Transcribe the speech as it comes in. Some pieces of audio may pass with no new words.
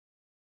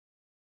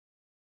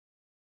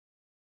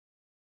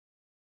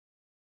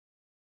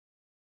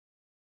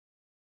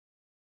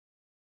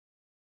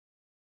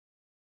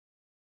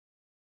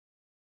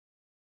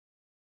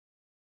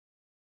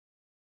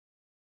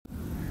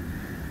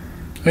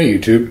Hey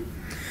YouTube.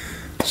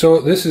 So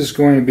this is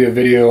going to be a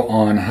video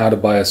on how to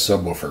buy a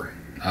subwoofer.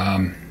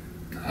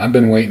 I've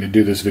been waiting to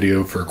do this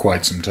video for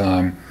quite some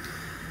time,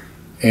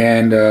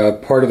 and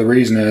part of the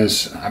reason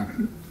is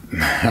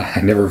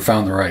I never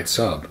found the right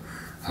sub.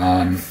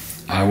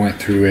 I went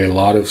through a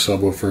lot of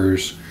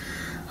subwoofers,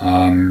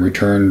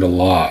 returned a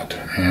lot,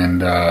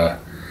 and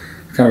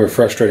kind of a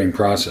frustrating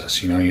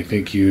process. You know, you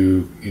think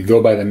you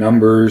go by the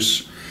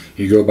numbers,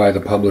 you go by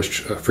the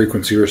published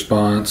frequency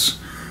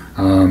response,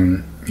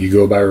 you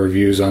go by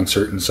reviews on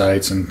certain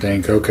sites and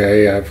think,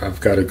 okay, I've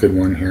got a good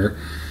one here.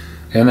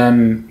 And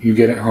then you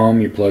get it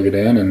home, you plug it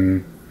in,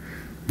 and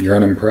you're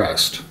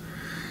unimpressed.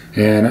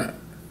 And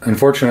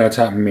unfortunately, that's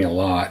happened to me a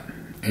lot.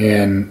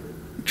 And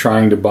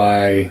trying to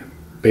buy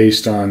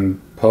based on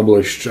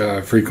published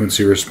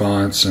frequency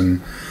response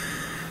and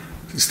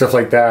stuff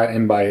like that,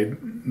 and by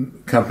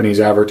companies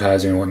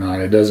advertising and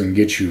whatnot, it doesn't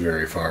get you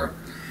very far.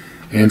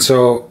 And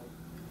so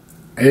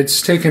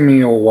it's taken me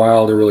a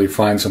while to really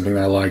find something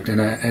that I liked,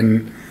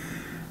 and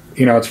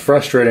you know, it's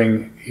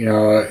frustrating. You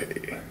know,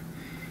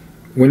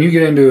 when you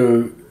get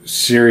into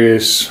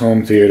serious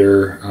home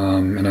theater,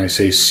 and I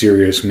say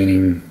serious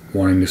meaning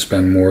wanting to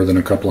spend more than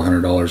a couple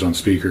 $100s on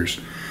speakers,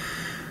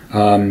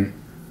 a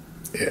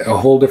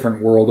whole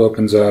different world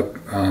opens up.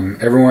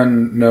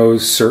 Everyone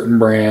knows certain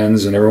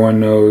brands, and everyone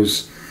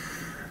knows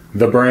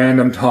the brand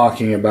I'm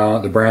talking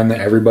about, the brand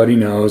that everybody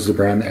knows, the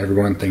brand that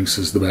everyone thinks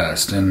is the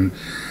best. And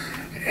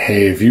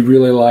hey, if you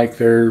really like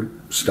their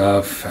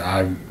stuff,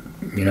 I've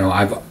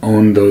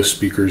owned those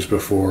speakers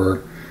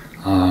before,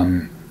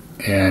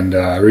 and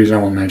the reason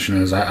I won't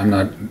mention is I'm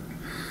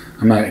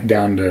not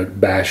down to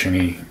bash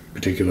any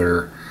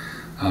particular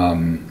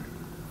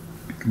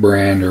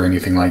brand or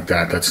anything like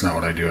that. That's not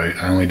what I do.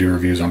 I only do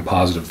reviews on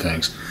positive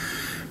things.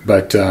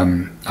 But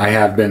I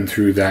have been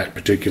through that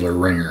particular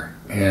ringer,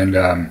 and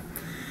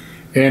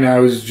I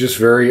was just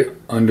very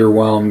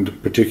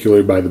underwhelmed,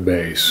 particularly by the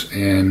bass.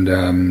 And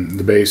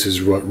the bass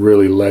is what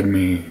really led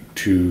me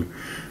to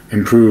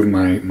improve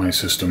my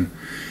system.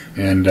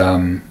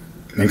 And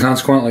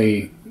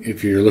consequently,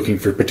 if you're looking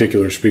for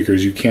particular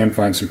speakers, you can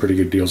find some pretty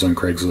good deals on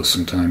Craigslist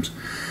sometimes.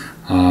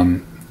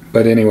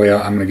 But anyway,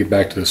 I'm going to get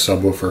back to the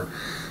subwoofer.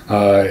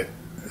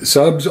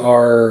 Subs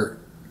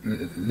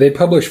they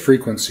publish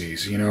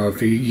frequencies. You know,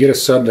 if you get a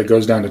sub that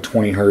goes down to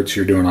 20 hertz,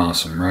 you're doing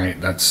awesome, right?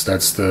 That's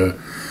the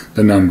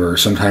number.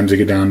 Sometimes they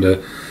get down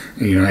to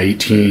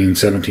 18,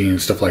 17,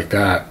 stuff like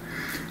that.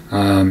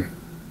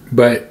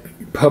 But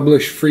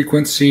published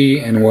frequency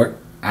and what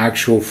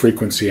actual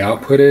frequency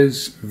output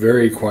is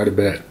vary quite a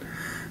bit.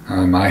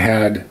 I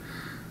had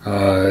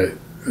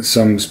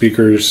some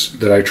speakers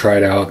that I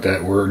tried out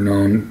that were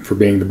known for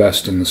being the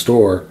best in the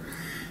store,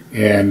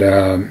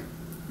 and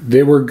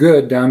they were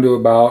good down to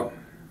about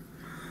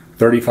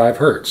 35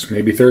 hertz,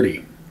 maybe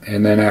 30,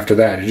 and then after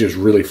that it just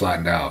really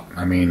flattened out.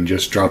 I mean,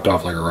 just dropped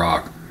off like a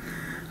rock.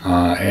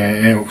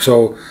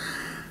 So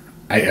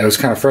I was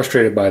kind of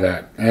frustrated by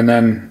that. And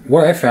then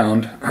what I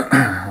found,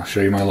 I'll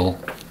show you my little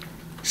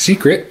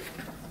secret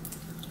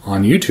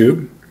on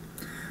YouTube.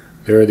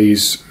 There are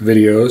these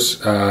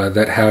videos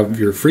that have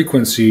your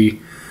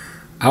frequency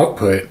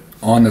output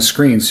on the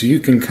screen, so you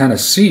can kind of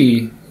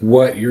see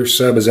what your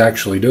sub is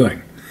actually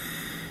doing.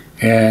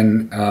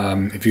 And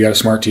if you got a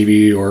smart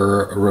TV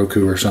or a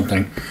Roku or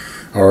something,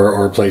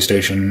 or a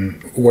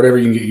PlayStation, whatever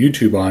you can get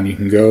YouTube on, you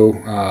can go.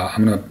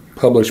 I'm going to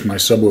publish my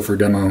subwoofer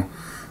demo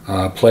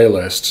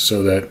playlist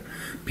so that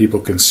people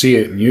can see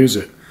it and use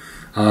it.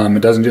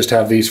 It doesn't just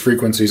have these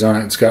frequencies on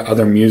it. It's got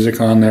other music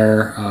on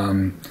there,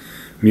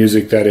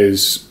 music that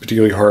is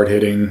particularly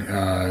hard-hitting,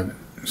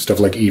 stuff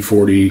like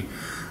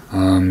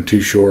E40,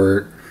 Too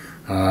Short,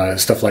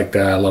 stuff like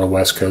that, a lot of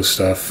West Coast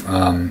stuff,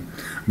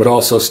 but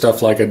also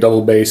stuff like a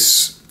double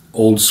bass,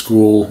 old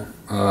school,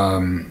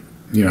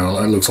 it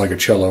looks like a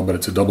cello, but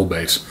it's a double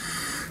bass.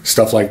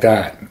 Stuff like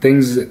that.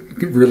 Things that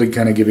really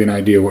kind of give you an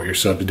idea what your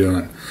sub's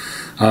doing.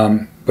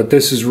 But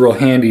this is real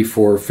handy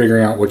for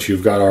figuring out what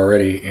you've got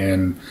already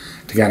and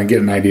to kind of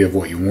get an idea of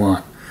what you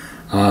want.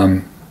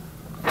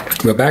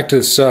 But back to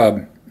the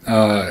sub,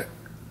 a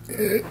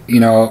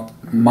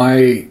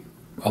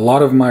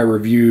lot of my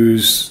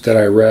reviews that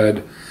I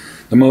read,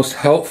 the most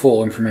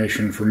helpful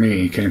information for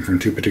me came from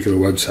two particular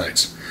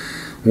websites.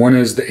 One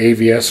is the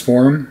AVS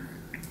forum,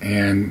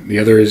 and the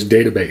other is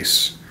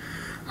Database.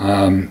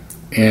 And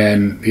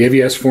the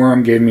AVS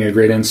forum gave me a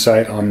great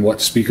insight on what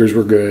speakers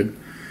were good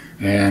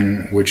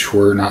and which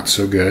were not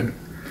so good.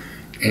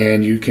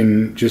 And you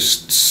can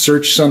just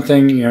search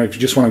something, if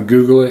you just want to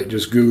Google it,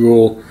 just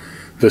Google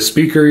the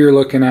speaker you're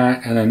looking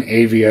at and then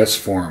AVS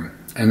forum.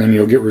 And then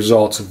you'll get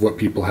results of what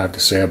people have to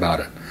say about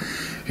it.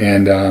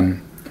 And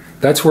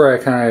that's where I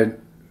kind of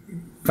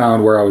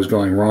found where I was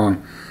going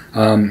wrong.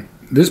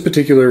 This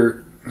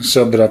particular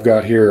sub that I've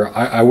got here,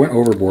 I went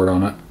overboard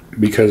on it,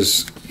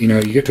 because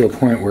you get to a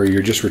point where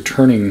you're just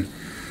returning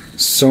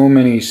so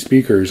many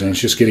speakers and it's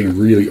just getting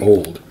really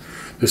old.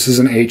 This is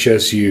an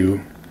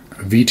HSU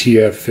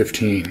VTF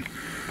 15.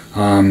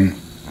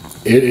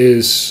 It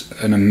is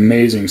an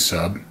amazing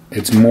sub.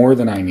 It's more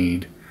than I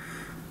need,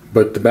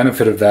 but the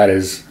benefit of that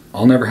is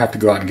I'll never have to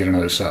go out and get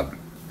another sub.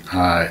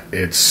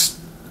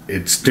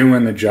 It's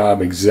doing the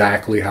job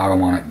exactly how I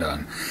want it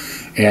done.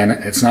 And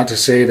it's not to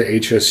say the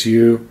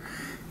HSU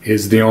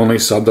is the only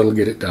sub that'll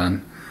get it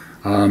done.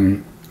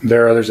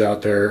 There are others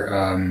out there.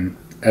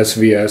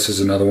 SVS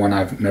is another one.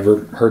 I've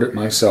never heard it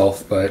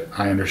myself, but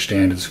I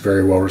understand it's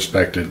very well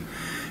respected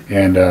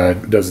and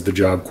does the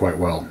job quite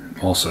well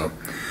also.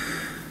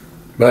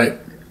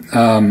 But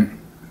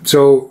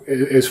so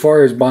as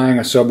far as buying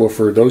a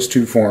subwoofer, those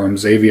two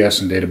forums,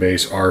 AVS and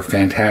Database, are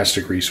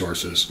fantastic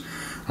resources.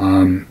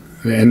 And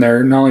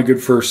they're not only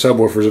good for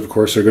subwoofers, of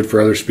course, they're good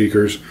for other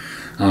speakers.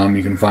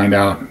 You can find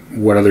out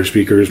what other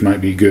speakers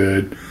might be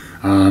good.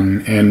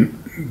 And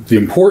the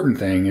important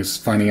thing is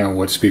finding out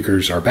what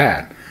speakers are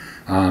bad.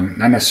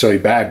 Not necessarily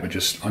bad, but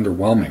just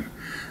underwhelming.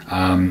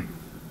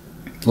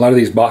 A lot of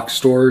these box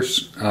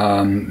stores,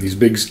 these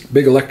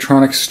big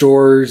electronic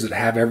stores that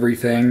have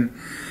everything,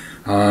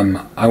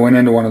 I went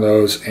into one of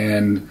those,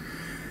 and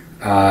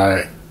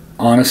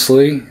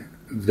honestly,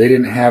 they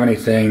didn't have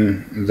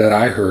anything that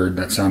I heard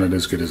that sounded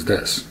as good as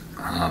this.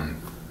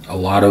 A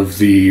lot of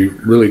the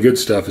really good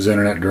stuff is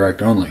internet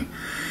direct only.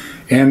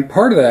 And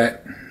part of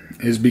that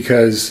is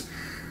because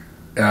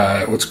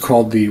what's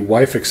called the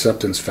wife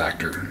acceptance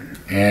factor.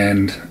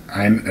 And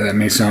that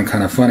may sound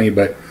kind of funny,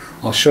 but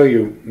I'll show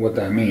you what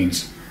that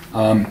means.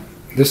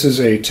 This is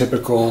a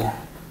typical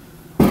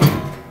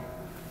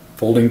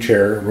folding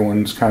chair.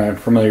 Everyone's kind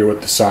of familiar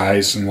with the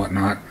size and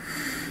whatnot.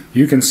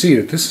 You can see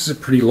that this is a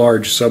pretty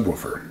large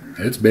subwoofer.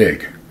 It's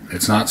big.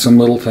 It's not some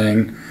little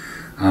thing.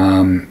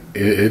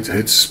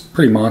 It's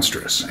pretty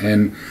monstrous.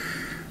 And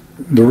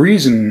the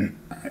reason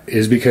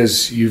is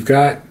because you've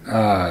got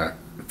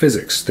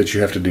physics that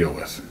you have to deal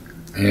with.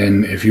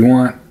 And if you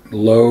want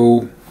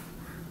low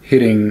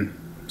hitting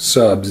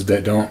subs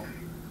that don't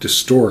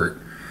distort,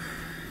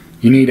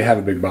 you need to have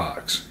a big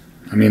box.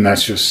 I mean,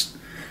 that's just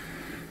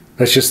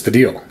the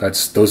deal.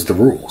 Those are the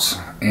rules.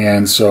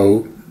 And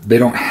so they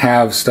don't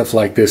have stuff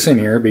like this in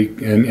here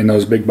in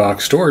those big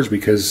box stores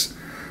because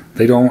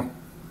they don't.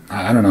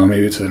 I don't know,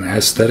 maybe it's an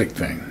aesthetic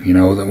thing. You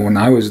know, that when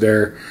I was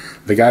there,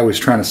 the guy was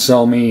trying to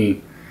sell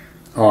me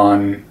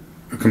on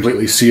a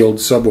completely sealed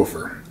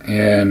subwoofer.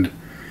 And,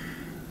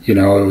 you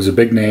know, it was a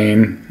big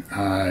name,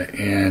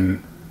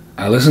 and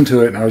I listened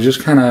to it, and I was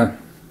just kind of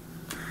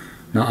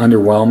not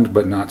underwhelmed,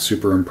 but not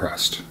super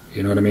impressed.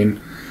 You know what I mean?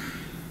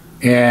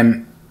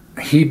 And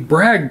he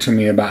bragged to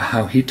me about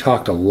how he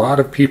talked a lot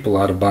of people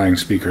out of buying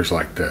speakers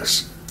like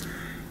this.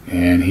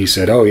 And he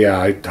said, oh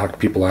yeah, I talk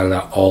people out of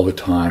that all the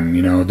time,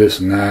 you know, this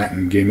and that,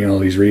 and gave me all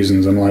these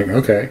reasons. I'm like,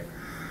 okay.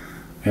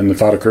 And the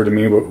thought occurred to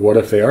me, but what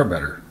if they are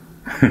better?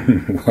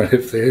 What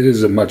if it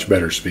is a much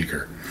better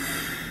speaker?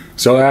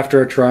 So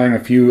after trying a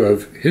few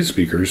of his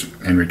speakers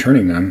and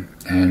returning them,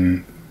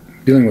 and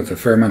dealing with a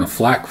fair amount of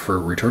flack for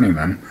returning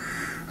them,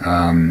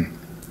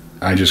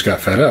 I just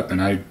got fed up,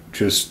 and I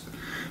just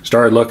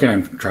started looking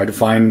and tried to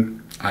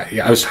find.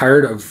 I was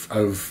tired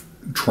of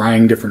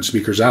trying different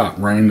speakers out,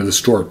 running to the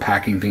store,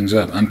 packing things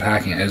up,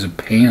 unpacking it as a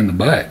pain in the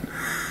butt.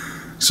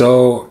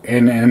 So,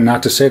 and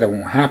not to say that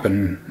won't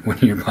happen when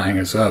you're buying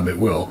a sub, it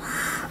will,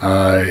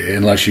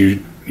 unless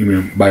you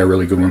buy a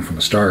really good one from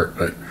the start.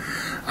 But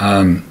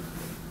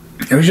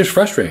it was just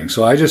frustrating.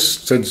 So I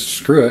just said,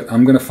 screw it,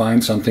 I'm going to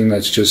find something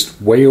that's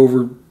just way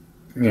over,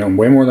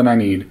 way more than I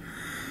need,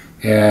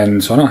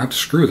 and so I don't have to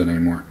screw with it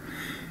anymore.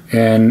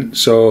 And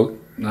so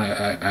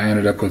I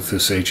ended up with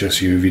this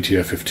HSU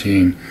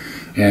VTF-15.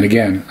 And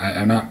again,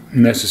 I'm not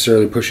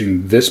necessarily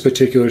pushing this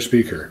particular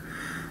speaker.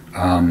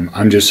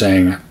 I'm just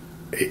saying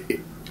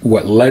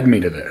what led me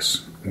to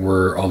this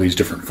were all these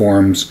different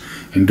forums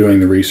and doing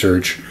the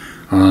research,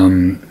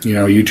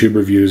 YouTube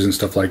reviews and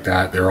stuff like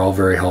that. They're all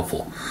very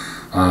helpful.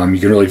 You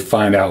can really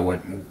find out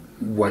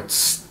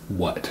what's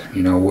what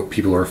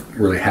people are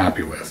really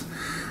happy with.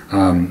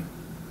 And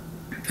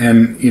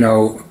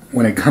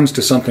when it comes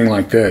to something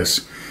like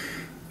this,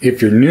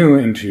 if you're new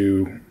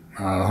into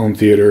home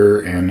theater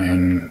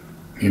and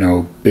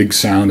big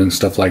sound and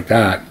stuff like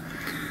that,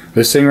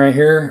 this thing right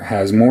here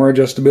has more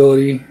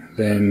adjustability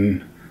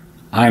than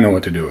I know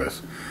what to do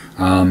with.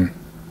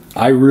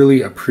 I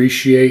really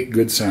appreciate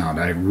good sound.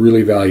 I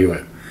really value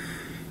it.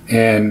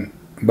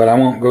 But I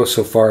won't go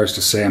so far as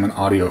to say I'm an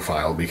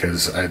audiophile,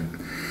 because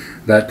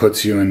that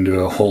puts you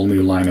into a whole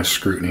new line of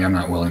scrutiny I'm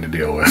not willing to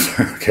deal with.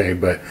 Okay,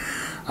 but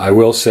I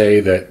will say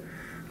that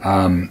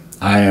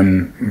I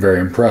am very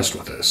impressed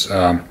with this.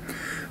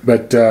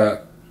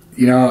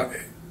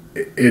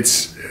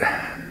 It's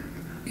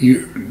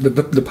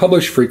the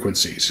published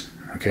frequencies.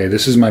 Okay,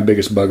 this is my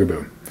biggest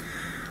bugaboo.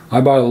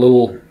 I bought a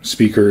little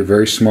speaker,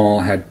 very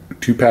small, had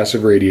 2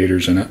 passive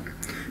radiators in it.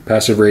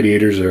 Passive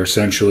radiators are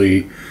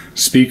essentially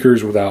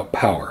speakers without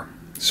power,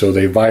 so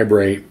they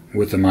vibrate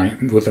with the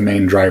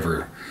main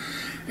driver.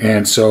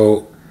 And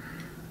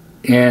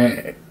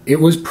it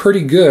was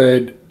pretty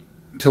good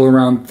till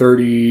around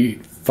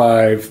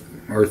 35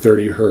 or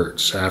 30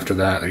 hertz. After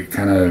that,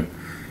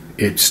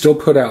 it still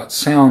put out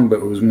sound,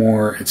 but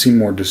it seemed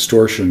more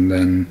distortion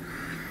than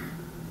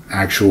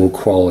actual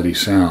quality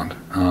sound.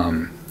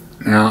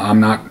 Now, I'm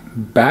not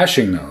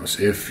bashing those.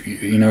 If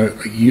you know,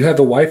 you have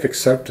the wife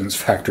acceptance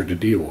factor to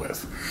deal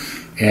with,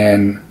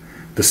 and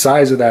the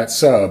size of that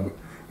sub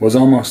was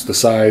almost the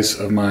size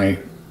of my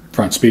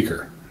front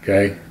speaker.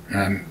 Okay,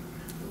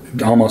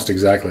 almost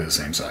exactly the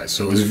same size.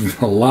 So it was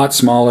a lot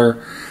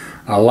smaller,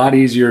 a lot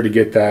easier to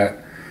get that.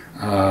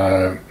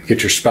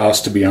 Get your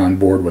spouse to be on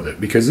board with it,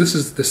 because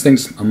this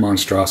thing's a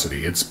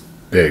monstrosity. It's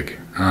big,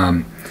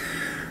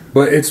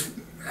 but it's.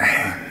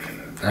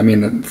 I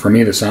mean, for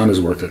me, the sound is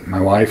worth it. My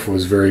wife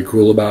was very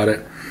cool about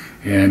it,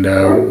 and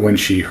when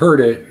she heard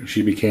it,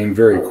 she became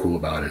very cool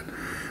about it.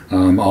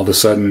 All of a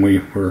sudden, we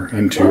were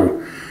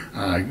into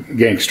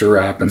gangster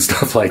rap and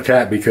stuff like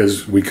that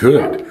because we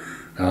could.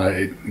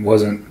 It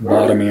wasn't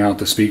bottoming out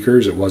the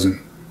speakers. It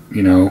wasn't,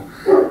 you know,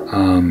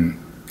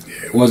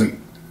 it wasn't.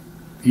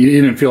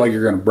 You didn't feel like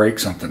you're going to break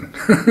something.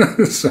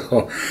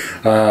 So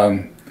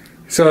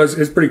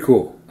it's pretty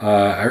cool.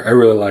 I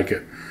really like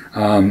it.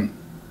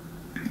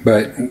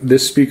 But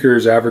this speaker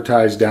is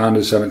advertised down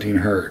to 17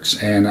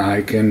 hertz, and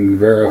I can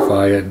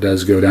verify it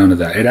does go down to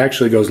that. It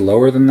actually goes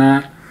lower than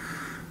that,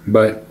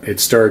 but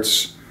it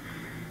starts,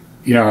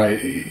 you know,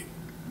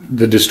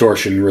 the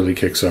distortion really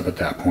kicks up at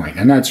that point.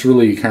 And that's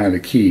really kind of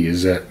the key,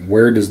 is that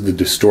where does the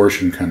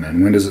distortion come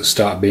in? When does it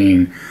stop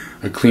being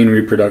a clean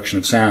reproduction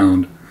of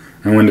sound,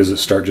 and when does it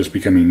start just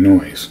becoming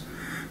noise?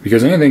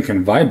 Because anything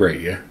can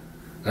vibrate you,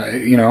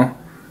 you know,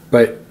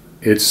 but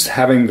it's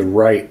having the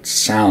right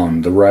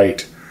sound, the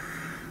right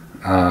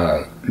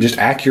just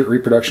accurate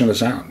reproduction of the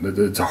sound.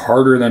 It's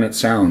harder than it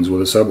sounds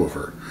with a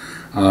subwoofer.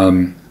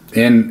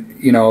 And,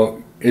 you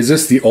know, is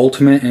this the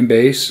ultimate in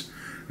bass?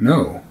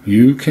 No.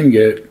 You can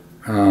get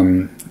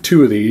 2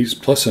 of these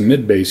plus a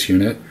mid-bass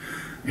unit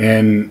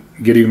and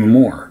get even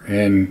more.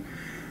 And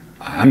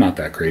I'm not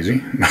that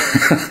crazy.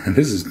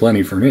 This is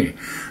plenty for me.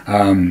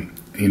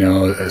 You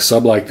know, a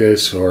sub like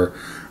this, or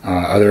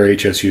other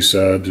HSU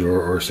subs,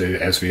 or say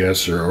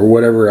SVS or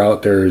whatever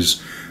out there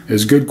is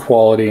good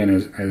quality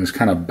and is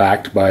kind of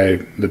backed by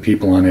the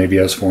people on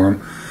AVS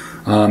forum,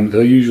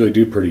 they'll usually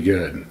do pretty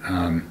good.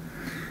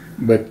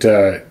 But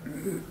the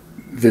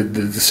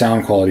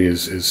sound quality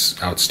is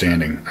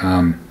outstanding.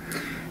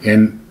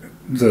 And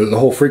the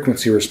whole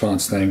frequency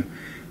response thing,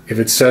 if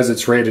it says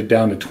it's rated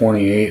down to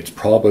 28, it's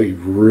probably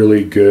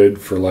really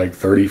good for like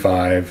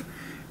 35.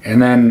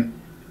 And then,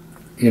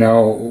 you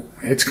know,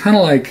 it's kind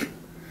of like,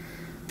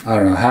 I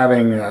don't know,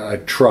 having a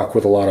truck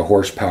with a lot of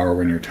horsepower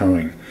when you're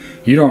towing.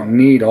 You don't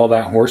need all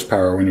that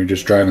horsepower when you're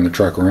just driving the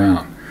truck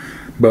around.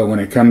 But when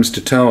it comes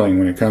to towing,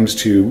 when it comes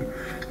to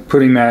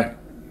putting that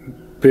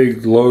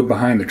big load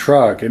behind the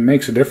truck, it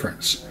makes a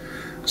difference.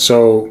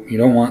 So you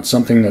don't want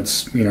something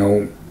that's, you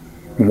know,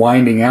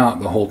 winding out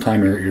the whole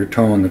time you're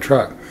towing the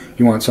truck.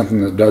 You want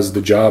something that does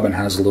the job and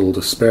has a little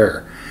to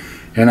spare.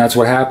 And that's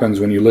what happens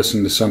when you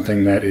listen to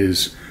something that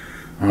is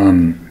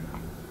a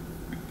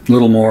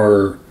little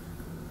more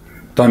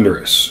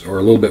thunderous, or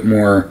a little bit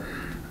more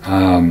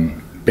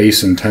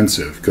bass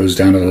intensive, goes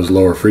down to those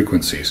lower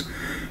frequencies.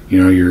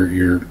 You know,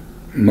 your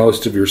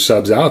most of your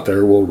subs out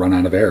there will run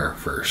out of air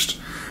first.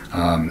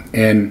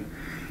 And,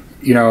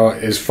 you know,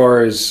 as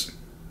far as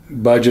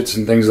budgets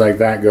and things like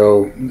that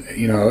go,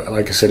 you know,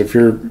 like I said, if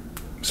you're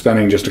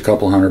spending just a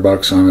couple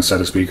 $100 on a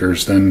set of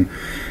speakers, then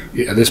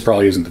this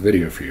probably isn't the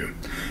video for you.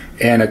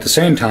 And at the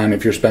same time,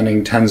 if you're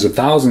spending tens of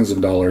thousands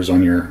of dollars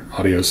on your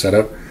audio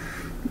setup,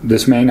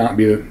 this may not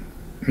be the,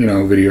 you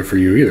know, video for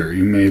you either.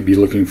 You may be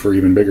looking for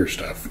even bigger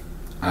stuff.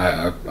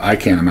 I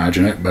can't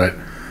imagine it, but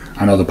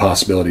I know the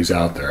possibilities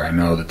out there. I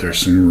know that there's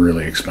some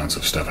really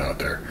expensive stuff out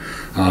there.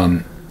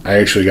 I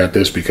actually got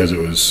this because it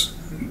was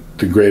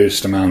the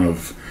greatest amount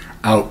of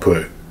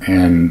output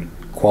and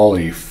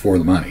quality for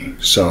the money.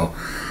 So,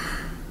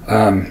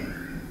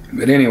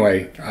 but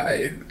anyway,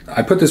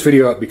 I put this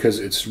video up because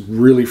it's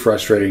really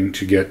frustrating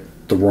to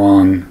get the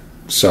wrong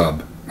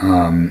sub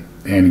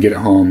and get it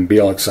home, be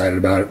all excited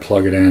about it,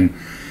 plug it in,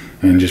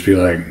 and just be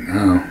like,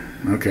 oh,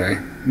 okay.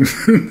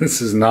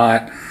 This is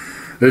not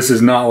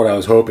what I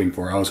was hoping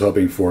for. I was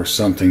hoping for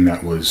something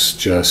that was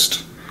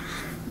just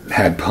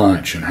had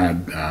punch and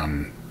had,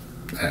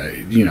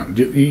 you know,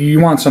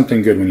 you want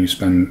something good when you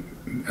spend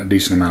a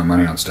decent amount of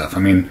money on stuff. I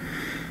mean,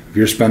 if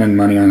you're spending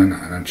money on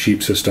a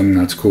cheap system,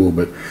 that's cool,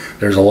 but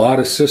there's a lot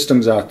of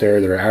systems out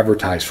there that are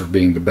advertised for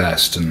being the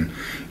best, and,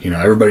 you know,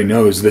 everybody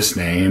knows this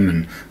name,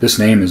 and this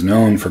name is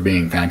known for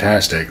being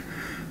fantastic,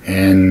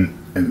 and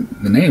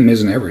the name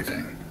isn't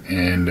everything.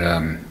 And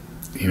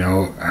you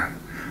know,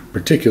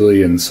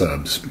 particularly in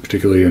subs,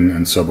 particularly in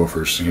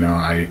subwoofers, you know,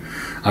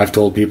 I've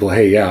told people,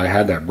 hey, yeah, I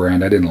had that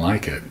brand, I didn't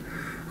like it.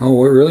 Oh,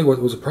 what, really? What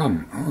was the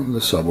problem? Oh, the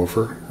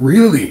subwoofer.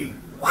 Really?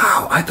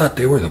 Wow, I thought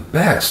they were the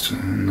best.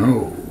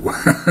 No.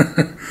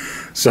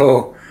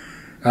 So,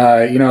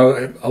 you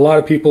know, a lot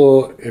of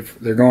people, if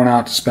they're going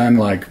out to spend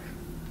like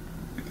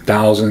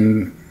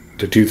 $1,000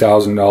 to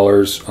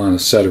 $2,000 on a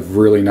set of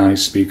really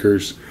nice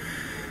speakers,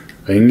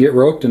 they can get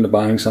roped into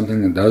buying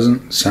something that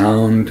doesn't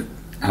sound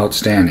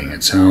outstanding.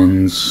 It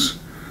sounds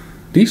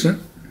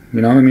decent, you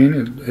know what I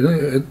mean?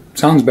 It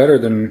sounds better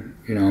than,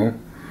 you know,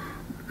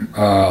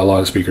 a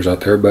lot of speakers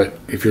out there, but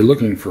if you're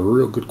looking for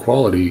real good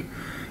quality,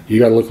 you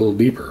got to look a little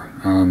deeper.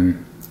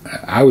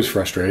 I was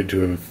frustrated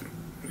to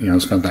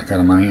have, spent that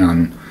kind of money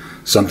on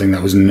something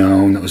that was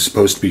known, that was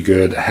supposed to be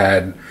good, that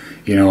had,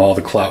 all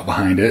the clout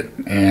behind it.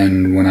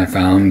 And when I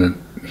found that,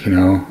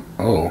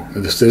 oh,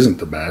 this isn't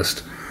the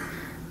best,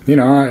 it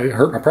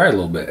hurt my pride a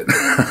little bit.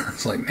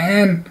 It's like,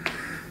 man,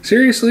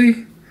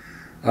 seriously?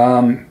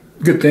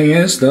 Good thing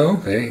is, though,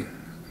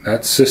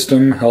 that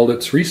system held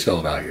its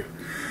resale value.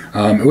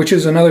 Which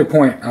is another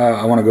point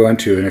I want to go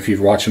into, and if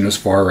you've watched this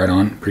far, right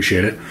on,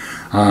 appreciate it.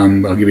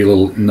 I'll give you a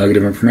little nugget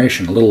of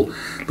information, a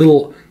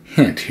little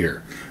hint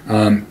here.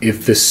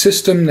 If the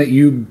system that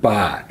you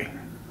buy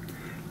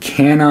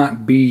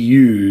cannot be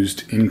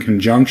used in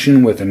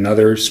conjunction with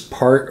another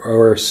part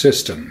or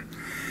system,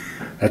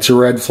 that's a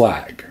red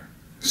flag.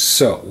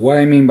 So, what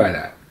I mean by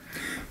that,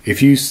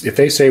 if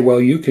they say,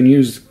 well, you can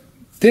use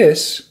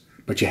this,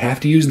 but you have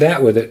to use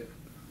that with it,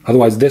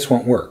 otherwise this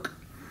won't work,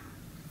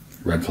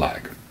 red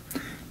flag.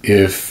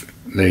 If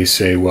they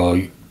say,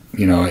 well,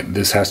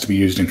 this has to be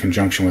used in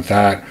conjunction with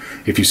that,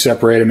 if you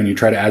separate them and you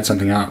try to add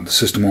something out, the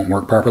system won't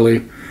work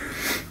properly,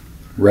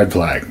 red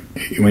flag.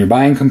 When you're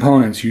buying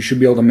components, you should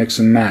be able to mix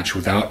and match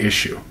without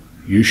issue.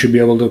 You should be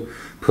able to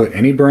put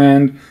any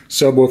brand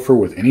subwoofer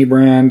with any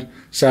brand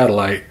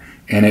satellite,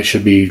 and it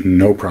should be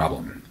no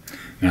problem.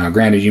 Now,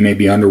 granted, you may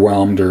be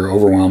underwhelmed or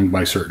overwhelmed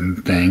by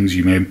certain things.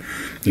 You may,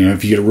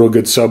 if you get a real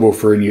good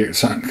subwoofer and you get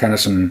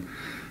some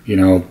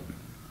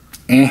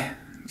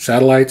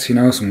satellites,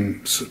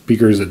 some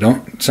speakers that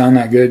don't sound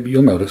that good,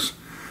 you'll notice.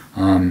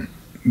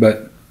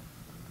 But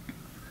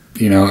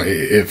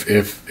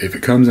if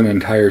it comes in an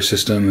entire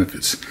system, if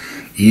it's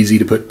easy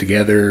to put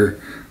together,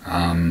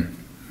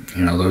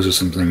 those are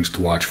some things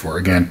to watch for.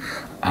 Again,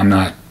 I'm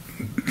not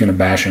going to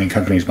bash any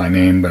companies by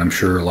name, but I'm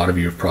sure a lot of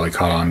you have probably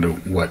caught on to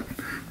what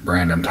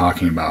brand I'm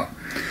talking about.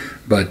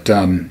 But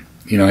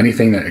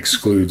anything that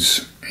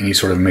excludes any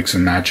sort of mix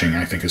and matching,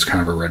 I think is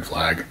kind of a red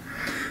flag.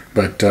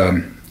 But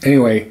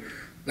anyway,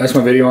 that's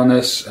my video on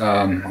this.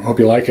 Hope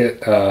you like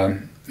it,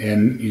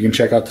 and you can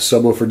check out the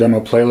Subwoofer demo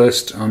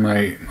playlist on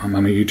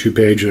my YouTube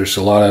page. There's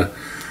a lot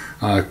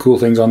of cool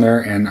things on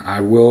there, and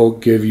I will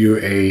give you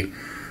a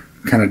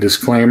kind of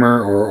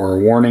disclaimer or a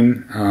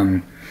warning.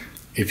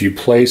 If you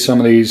play some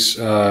of these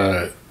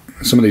videos,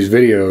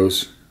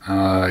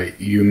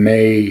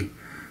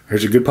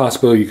 there's a good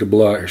possibility you could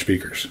blow out your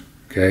speakers,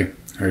 okay,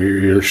 or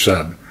your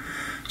sub.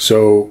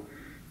 So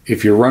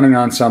if you're running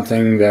on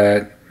something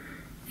that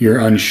you're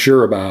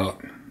unsure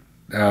about,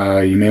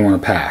 you may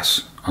want to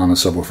pass on the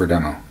subwoofer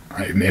demo.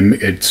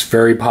 It's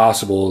very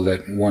possible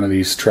that one of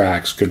these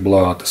tracks could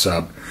blow out the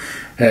sub.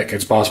 Heck,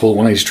 it's possible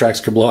one of these tracks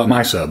could blow out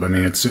my sub. I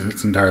mean, it's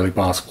entirely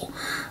possible.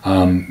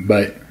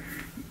 But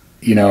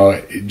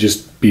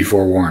just be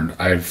forewarned.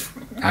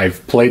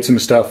 I've played some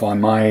stuff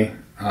on my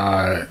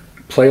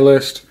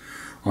playlist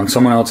on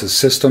someone else's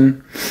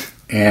system,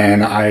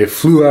 and I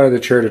flew out of the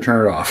chair to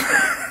turn it off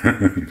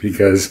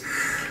because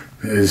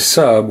his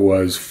sub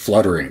was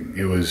fluttering.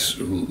 It was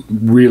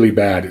really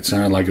bad. It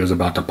sounded like it was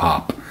about to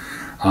pop.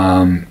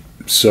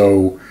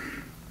 So,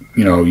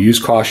 use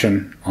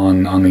caution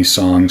on these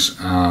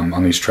songs,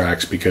 on these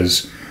tracks,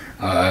 because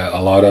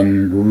a lot of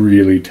them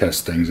really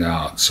test things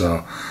out.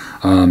 So,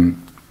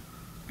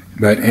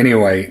 but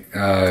anyway,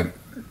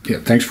 yeah,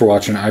 thanks for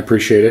watching. I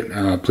appreciate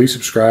it. Please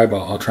subscribe.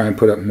 I'll try and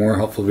put up more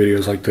helpful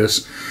videos like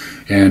this.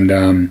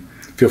 And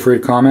feel free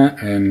to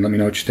comment and let me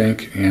know what you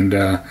think. And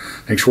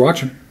thanks for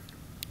watching.